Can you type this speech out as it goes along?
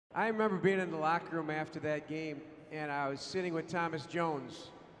I remember being in the locker room after that game, and I was sitting with Thomas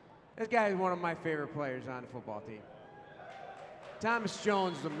Jones. This guy is one of my favorite players on the football team. Thomas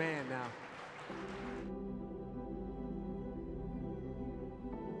Jones is the man now.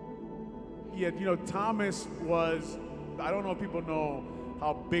 Yeah, you know, Thomas was, I don't know if people know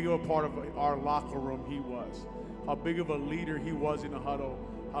how big of a part of our locker room he was, how big of a leader he was in the huddle,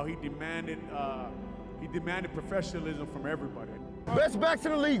 how he demanded professionalism from everybody. Best backs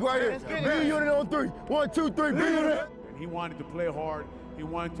in the league right here. B unit on 3. 1, 2, 3, B unit. And he wanted to play hard, he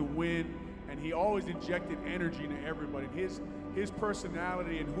wanted to win, and he always injected energy into everybody. His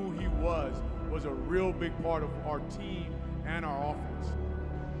personality and who he was a real big part of our team and our offense.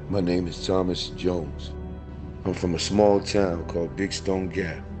 My name is Thomas Jones. I'm from a small town called Big Stone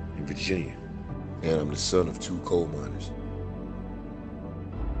Gap in Virginia, and I'm the son of 2 coal miners.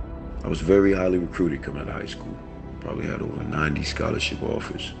 I was very highly recruited coming out of high school. Probably had over 90 scholarship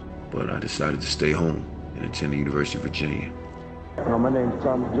offers, but I decided to stay home and attend the University of Virginia. My name is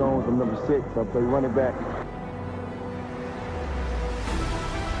Thomas Jones. I'm number 6. I play running back.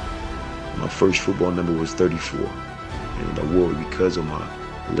 My first football number was 34, and I wore it because of my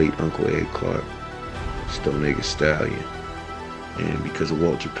late Uncle Ed Clark, Stone Acre Stallion, and because of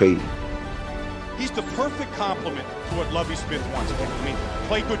Walter Payton. He's the perfect complement to what Lovie Smith wants. I mean,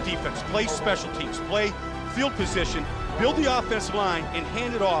 play good defense, play special teams, play field position, build the offensive line, and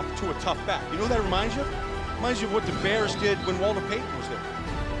hand it off to a tough back. You know what that reminds you of? Reminds you of what the Bears did when Walter Payton was there.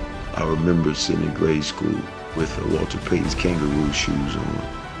 I remember sitting in grade school with Walter Payton's kangaroo shoes on,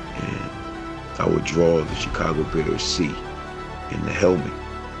 and I would draw the Chicago Bears C in the helmet.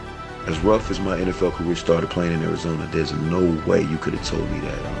 As rough as my NFL career started playing in Arizona, there's no way you could have told me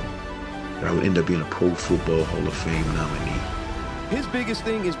that I would end up being a Pro Football Hall of Fame nominee. His biggest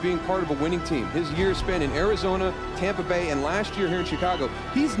thing is being part of a winning team. His years spent in Arizona, Tampa Bay, and last year here in Chicago.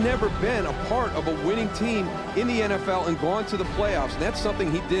 He's never been a part of a winning team in the NFL and gone to the playoffs. And that's something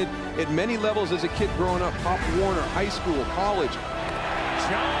he did at many levels as a kid growing up. Pop Warner, high school, college.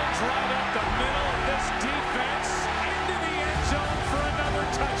 Jones right up the middle of this defense into the end zone for another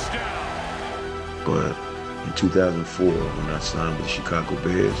touchdown. But in 2004, when I signed with the Chicago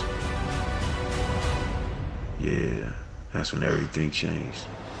Bears, yeah, that's when everything changed.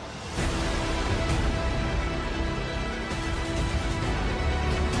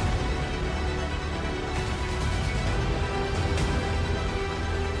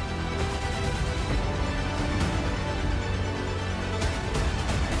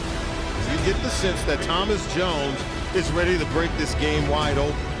 You get the sense that Thomas Jones is ready to break this game wide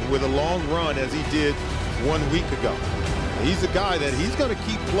open with a long run as he did 1 week ago. He's a guy that he's going to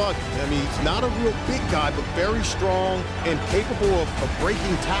keep plugging. I mean, he's not a real big guy, but very strong and capable of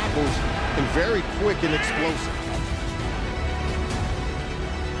breaking tackles and very quick and explosive.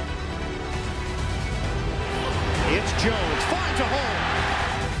 It's Jones, finds a hole.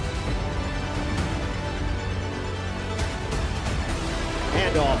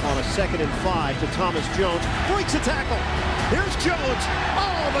 Handoff on a 2nd and 5 to Thomas Jones. Breaks a tackle. Here's Jones.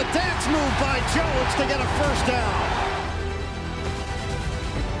 Oh, the dance move by Jones to get a first down.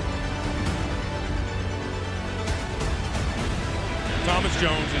 Thomas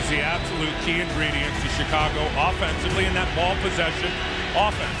Jones is the absolute key ingredient to Chicago offensively in that ball possession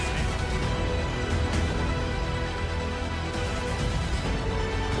offense.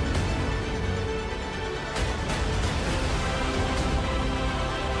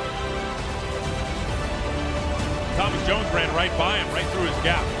 Thomas Jones ran right by him, right through his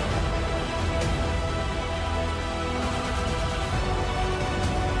gap.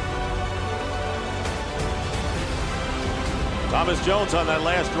 Thomas Jones on that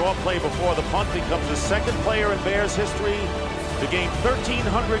last draw play before the punt becomes the 2nd player in Bears history to gain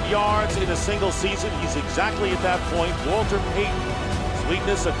 1,300 yards in a single season. He's exactly at that point. Walter Payton,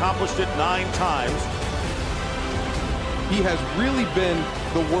 Sweetness accomplished it 9 times. He has really been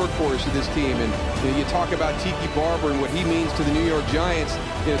the workhorse of this team. And you talk about Tiki Barber and what he means to the New York Giants.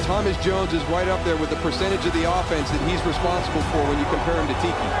 Thomas Jones is right up there with the percentage of the offense that he's responsible for when you compare him to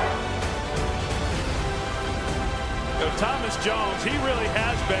Tiki. Thomas Jones, he really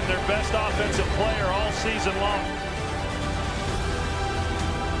has been their best offensive player all season long.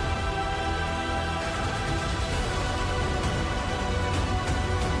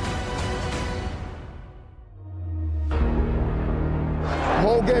 The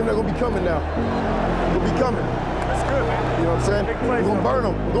whole game, they're going to be coming now. They'll be coming. That's good, man. You know what I'm saying? We're going to burn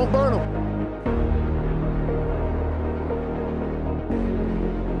them. We're going to burn them.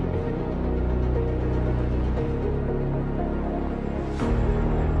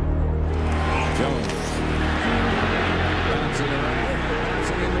 Jones.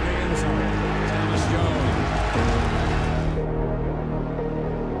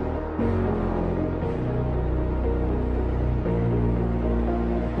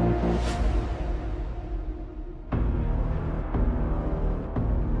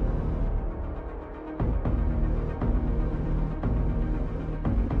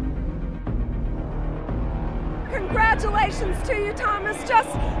 congratulations to you, Thomas. Just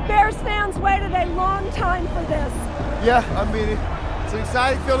Bears fans waited a long time for this. Yeah, I mean, it's an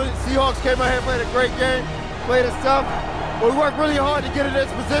exciting feeling. Seahawks came out here, played a great game, played us tough. But we worked really hard to get in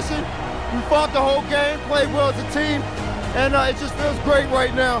this position. We fought the whole game, played well as a team, and it just feels great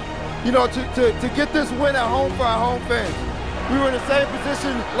right now, you know, to get this win at home for our home fans. We were in the same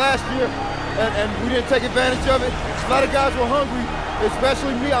position last year, and we didn't take advantage of it. A lot of guys were hungry,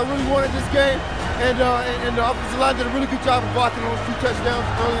 especially me. I really wanted this game, and the offensive line did a really good job of blocking those 2 touchdowns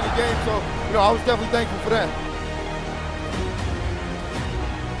early in the game, so, you know, I was definitely thankful for that.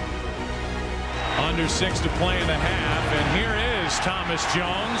 Under 6 to play in the half, and here is Thomas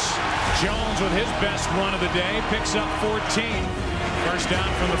Jones. Jones with his best run of the day, picks up 14. First down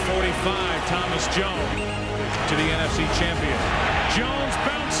from the 45, Thomas Jones to the NFC champion. Jones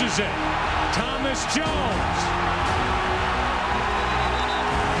bounces it. Thomas Jones.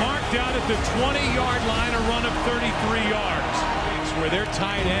 Marked out at the 20-yard line, a run of 33 yards. Where their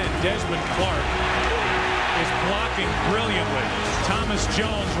tight end, Desmond Clark, is blocking brilliantly. Thomas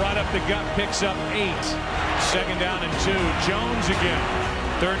Jones right up the gut, picks up 8. Second down and 2. Jones again.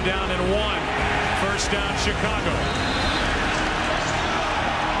 Third down and 1. First down, Chicago.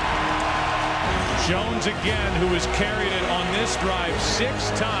 Jones again, who has carried it on this drive 6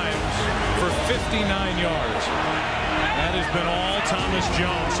 times for 59 yards. That has been all Thomas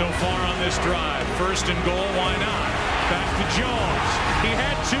Jones so far on this drive. First and goal, why not? Back to Jones. He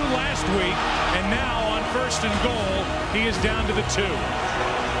had 2 last week, and now on first and goal, he is down to the 2.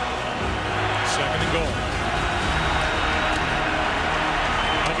 Second and goal.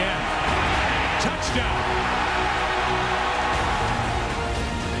 Again. Touchdown.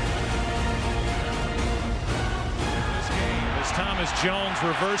 This game as Thomas Jones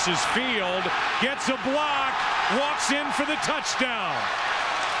reverses field, gets a block, walks in for the touchdown.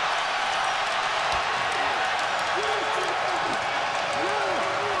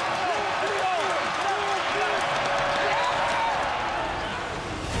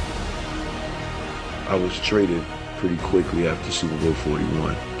 I was traded pretty quickly after Super Bowl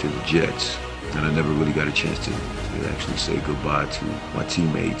 41 to the Jets, and I never really got a chance to actually say goodbye to my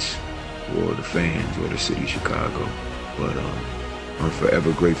teammates or the fans or the city of Chicago. But I'm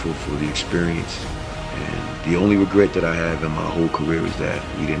forever grateful for the experience, and the only regret that I have in my whole career is that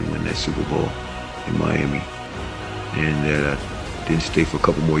we didn't win that Super Bowl in Miami, and that I didn't stay for a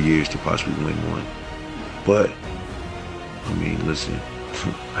couple more years to possibly win one. But, I mean, listen,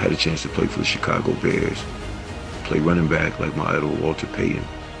 I had a chance to play for the Chicago Bears, play running back like my idol Walter Payton,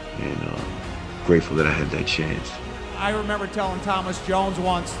 and grateful that I had that chance. I remember telling Thomas Jones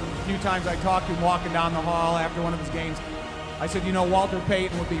once, a few times I talked to him walking down the hall after one of his games, I said, you know, Walter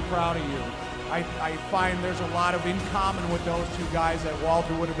Payton would be proud of you. I find there's a lot of in common with those 2 guys, that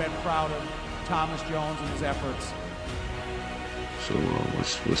Walter would have been proud of Thomas Jones and his efforts. So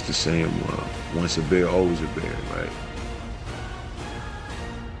what's the saying? Once a bear, always a bear, right?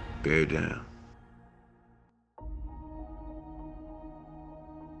 Bear down.